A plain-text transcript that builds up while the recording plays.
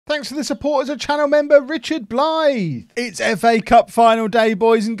Thanks for the support as a channel member, Richard Blythe. It's FA Cup final day,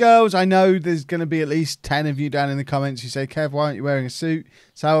 boys and girls. I know there's going to be at least 10 of you down in the comments who say, Kev, why aren't you wearing a suit?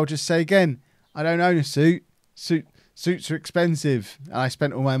 So I'll just say again, I don't own a suit. Suits are expensive. And I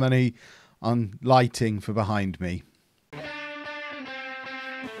spent all my money on lighting for behind me.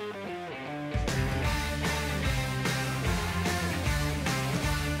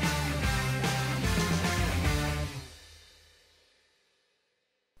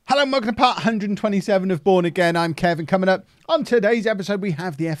 Hello and welcome to part 127 of Bourne Again. I'm Kevin. Coming up on today's episode, we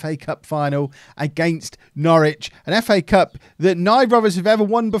have the FA Cup final against Norwich. An FA Cup that neither of us have ever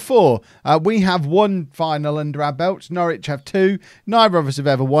won before. We have one final under our belts. Norwich have two. Neither of us have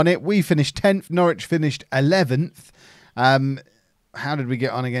ever won it. We finished 10th. Norwich finished 11th. How did we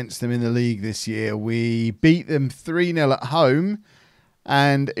get on against them in the league this year? We beat them 3-0 at home.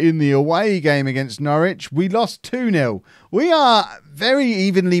 And in the away game against Norwich, we lost 2-0. We are very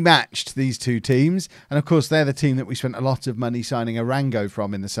evenly matched, these two teams. And of course, they're the team that we spent a lot of money signing Arango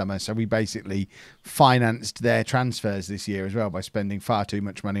from in the summer. So we basically financed their transfers this year as well by spending far too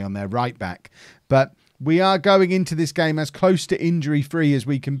much money on their right back. But we are going into this game as close to injury-free as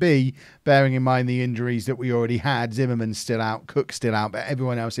we can be, bearing in mind the injuries that we already had. Zimmerman's still out, Cook's still out, but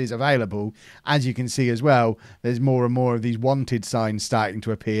everyone else is available. As you can see as well, there's more and more of these wanted signs starting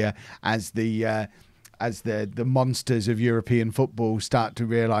to appear as the monsters of European football start to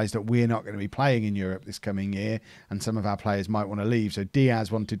realise that we're not going to be playing in Europe this coming year, and some of our players might want to leave. So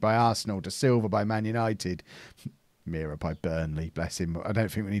Diaz wanted by Arsenal, De Silva by Man United. Mira by Burnley, bless him. I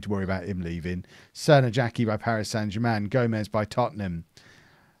don't think we need to worry about him leaving. Jackie by Paris Saint-Germain. Gomez by Tottenham.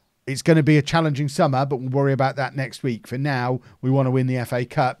 It's going to be a challenging summer, but we'll worry about that next week. For now, we want to win the FA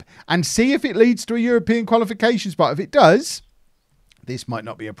Cup and see if it leads to a European qualification spot. If it does, this might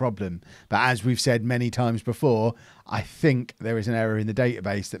not be a problem. But as we've said many times before, I think there is an error in the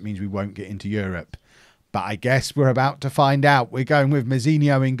database that means we won't get into Europe. But I guess we're about to find out. We're going with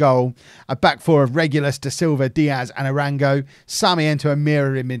Mazzinho in goal. A back four of Regulus, De Silva, Diaz and Arango. Sarmiento and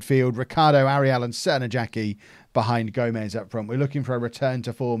Mira in midfield. Ricardo, Ariel and Jackie behind Gomez up front. We're looking for a return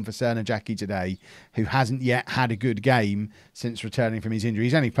to form for Jackie today, who hasn't yet had a good game since returning from his injury.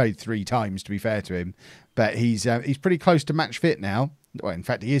 He's only played 3 times, to be fair to him. But he's pretty close to match fit now. Well, in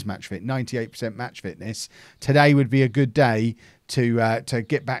fact, he is match fit, 98% match fitness. Today would be a good day to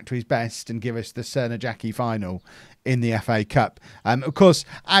get back to his best and give us the Jackie final in the FA Cup. Of course,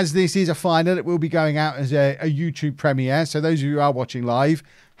 as this is a final, it will be going out as a YouTube premiere. So those of you who are watching live,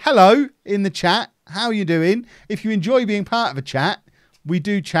 hello in the chat. How are you doing? If you enjoy being part of a chat, we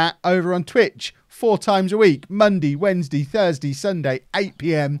do chat over on Twitch 4 times a week, Monday, Wednesday, Thursday, Sunday, 8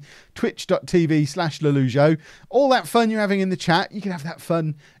 PM, twitch.tv/LOLLUJO. All that fun you're having in the chat, you can have that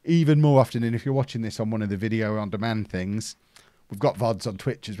fun even more often. And if you're watching this on one of the video on demand things, we've got VODs on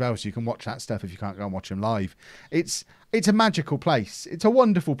Twitch as well, so you can watch that stuff if you can't go and watch them live. It's a magical place. It's a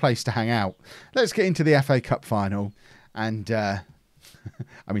wonderful place to hang out. Let's get into the FA Cup final. And, I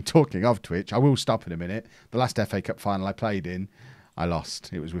mean, talking of Twitch, I will stop in a minute. The last FA Cup final I played in, I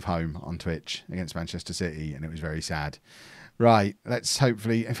lost. It was with home on Twitch against Manchester City, and it was very sad. Right, let's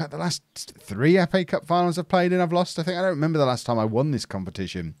hopefully... In fact, the last 3 FA Cup finals I've played in, I've lost. I don't remember the last time I won this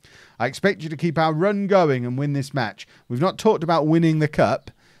competition. I expect you to keep our run going and win this match. We've not talked about winning the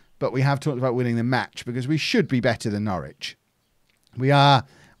cup, but we have talked about winning the match because we should be better than Norwich. We are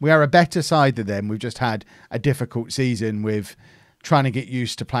a better side than them. We've just had a difficult season with trying to get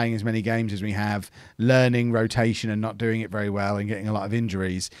used to playing as many games as we have, learning rotation and not doing it very well and getting a lot of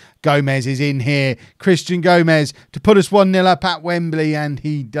injuries. Gomez is in here. Christian Gomez to put us 1-0 up at Wembley, and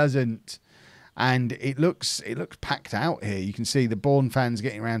he doesn't. And it looks packed out here. You can see the Bourne fans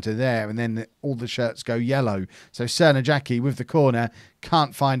getting around to there, and then all the shirts go yellow. So Jackie with the corner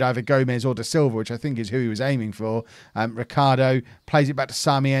can't find either Gomez or De Silva, which I think is who he was aiming for. Ricardo plays it back to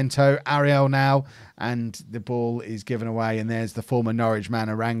Sarmiento. Ariel now, and the ball is given away. And there's the former Norwich man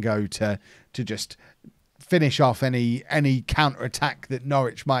Arango to just finish off any counter-attack that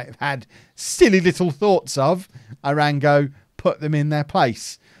Norwich might have had silly little thoughts of. Arango put them in their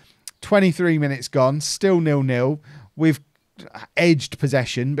place. 23 minutes gone, still 0-0. We've edged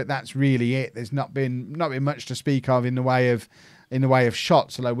possession, but that's really it. There's not been much to speak of in the way of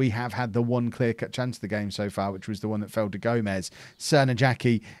shots, although we have had the one clear-cut chance of the game so far, which was the one that fell to Gomez.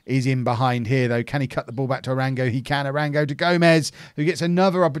 Jackie is in behind here, though. Can he cut the ball back to Arango? He can. Arango to Gomez, who gets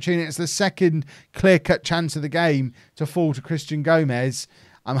another opportunity. It's the second clear-cut chance of the game to fall to Christian Gomez.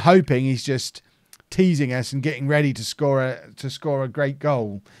 I'm hoping he's just teasing us and getting ready to score a great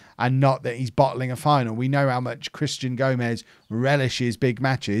goal, and not that he's bottling a final. We know how much Christian Gomez relishes big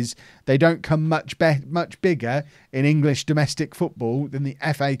matches. They don't come much bigger in English domestic football than the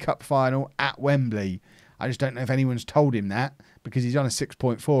FA Cup final at Wembley. I just don't know if anyone's told him that, because he's on a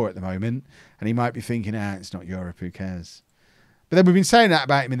 6.4 at the moment, and he might be thinking, it's not Europe, who cares? But then we've been saying that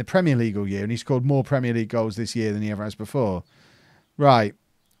about him in the Premier League all year, and he scored more Premier League goals this year than he ever has before. Right,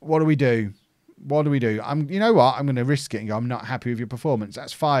 what do we do? What do we do? You know what? I'm going to risk it and go, I'm not happy with your performance.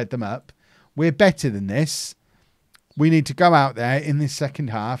 That's fired them up. We're better than this. We need to go out there in this second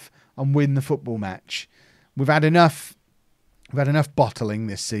half and win the football match. We've had enough bottling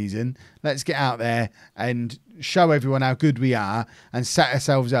this season. Let's get out there and show everyone how good we are and set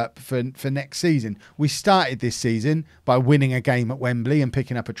ourselves up for next season. We started this season by winning a game at Wembley and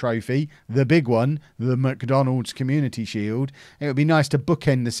picking up a trophy, the big one, the McDonald's Community Shield. It would be nice to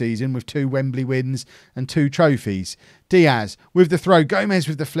bookend the season with 2 Wembley wins and 2 trophies. Diaz with the throw, Gomez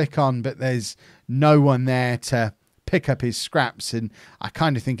with the flick on, but there's no one there to pick up his scraps, and I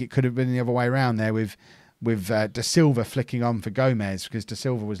kind of think it could have been the other way around there with Da Silva flicking on for Gomez, because Da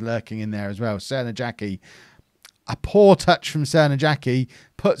Silva was lurking in there as well. Cernajacki, a poor touch from Cernajacki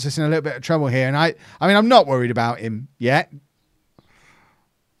puts us in a little bit of trouble here. And I mean, I'm not worried about him yet.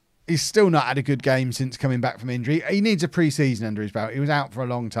 He's still not had a good game since coming back from injury. He needs a pre-season under his belt. He was out for a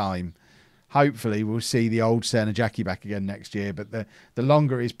long time. Hopefully we'll see the old Cernajacki back again next year. But the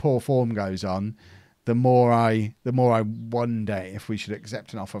longer his poor form goes on, the more I wonder if we should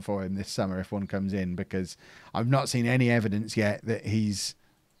accept an offer for him this summer if one comes in, because I've not seen any evidence yet that he's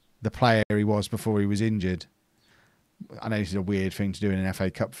the player he was before he was injured. I know this is a weird thing to do in an FA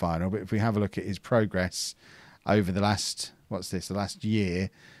Cup final, but if we have a look at his progress over the last, the last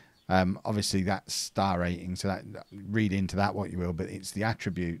year, obviously that's star rating, so that read into that what you will, but it's the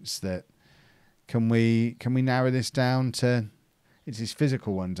attributes that can we narrow this down to. It's his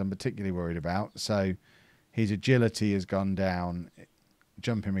physical ones I'm particularly worried about. So his agility has gone down.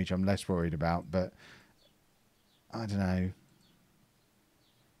 Jumping reach I'm less worried about. But I don't know.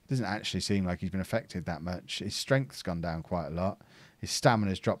 It doesn't actually seem like he's been affected that much. His strength's gone down quite a lot. His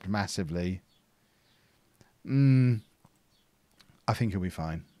stamina's dropped massively. I think he'll be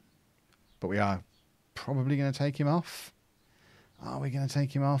fine. But we are probably going to take him off. Are we going to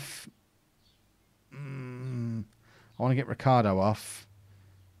take him off? I want to get Ricardo off,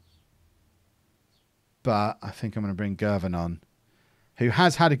 but I think I'm going to bring Gervin on, who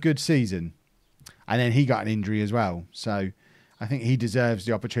has had a good season, and then he got an injury as well. So I think he deserves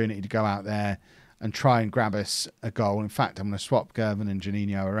the opportunity to go out there and try and grab us a goal. In fact, I'm going to swap Gervin and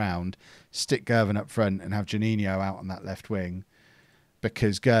Juninho around, stick Gervin up front and have Juninho out on that left wing,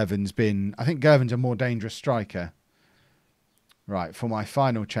 because I think Gervin's a more dangerous striker. Right, for my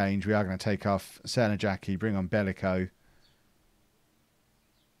final change, we are going to take off Cernajacki, bring on Bellico.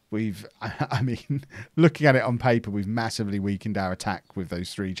 I mean, looking at it on paper, we've massively weakened our attack with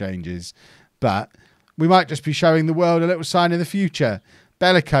those 3 changes. But we might just be showing the world a little sign of the future.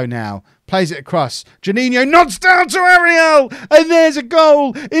 Bellico now plays it across. Juninho nods down to Ariel, and there's a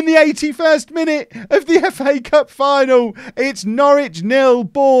goal in the 81st minute of the FA Cup final. It's Norwich 0,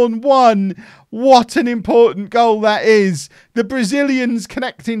 Bourne 1. What an important goal that is. The Brazilians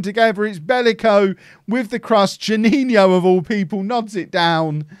connecting together. It's Bellico with the cross. Juninho, of all people, nods it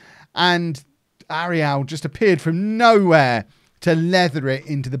down, and Ariel just appeared from nowhere to leather it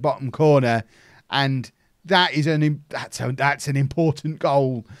into the bottom corner, and that's an important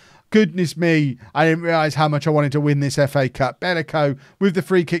goal. Goodness me, I didn't realise how much I wanted to win this FA Cup. Bellico with the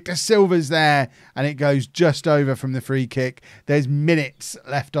free kick. Da Silva's there, and it goes just over from the free kick. There's minutes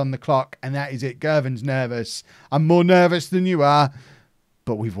left on the clock, and that is it. Gervin's nervous. I'm more nervous than you are,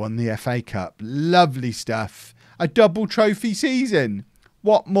 but we've won the FA Cup. Lovely stuff. A double trophy season.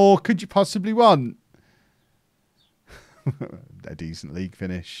 What more could you possibly want? A decent league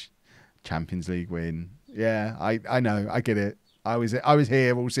finish. Champions League win. Yeah, I know. I get it. I was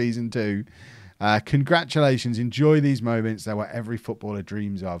here all season 2. Congratulations. Enjoy these moments. They're what every footballer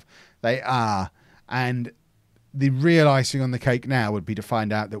dreams of. They are. And the real icing on the cake now would be to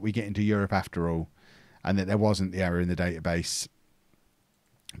find out that we get into Europe after all, and that there wasn't the error in the database.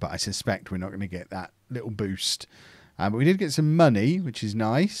 But I suspect we're not going to get that little boost. But we did get some money, which is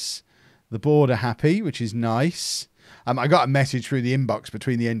nice. The board are happy, which is nice. I got a message through the inbox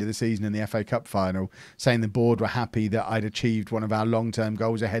between the end of the season and the FA Cup final saying the board were happy that I'd achieved one of our long-term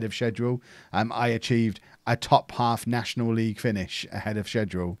goals ahead of schedule. I achieved a top half National League finish ahead of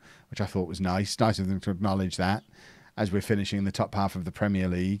schedule, which I thought was nice. Nice of them to acknowledge that as we're finishing in the top half of the Premier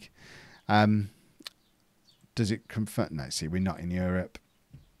League. Does it confirm? No, see, we're not in Europe.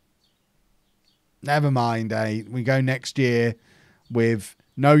 never mind, eh? We go next year with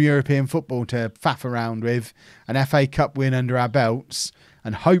no European football to faff around with, an FA Cup win under our belts,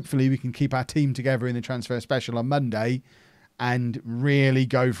 and hopefully we can keep our team together in the transfer special on Monday and really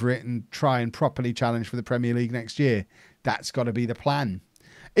go for it and try and properly challenge for the Premier League next year. That's got to be the plan.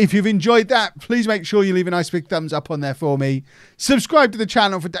 If you've enjoyed that, please make sure you leave a nice big thumbs up on there for me. Subscribe to the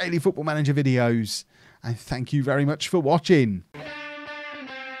channel for daily Football Manager videos. And thank you very much for watching.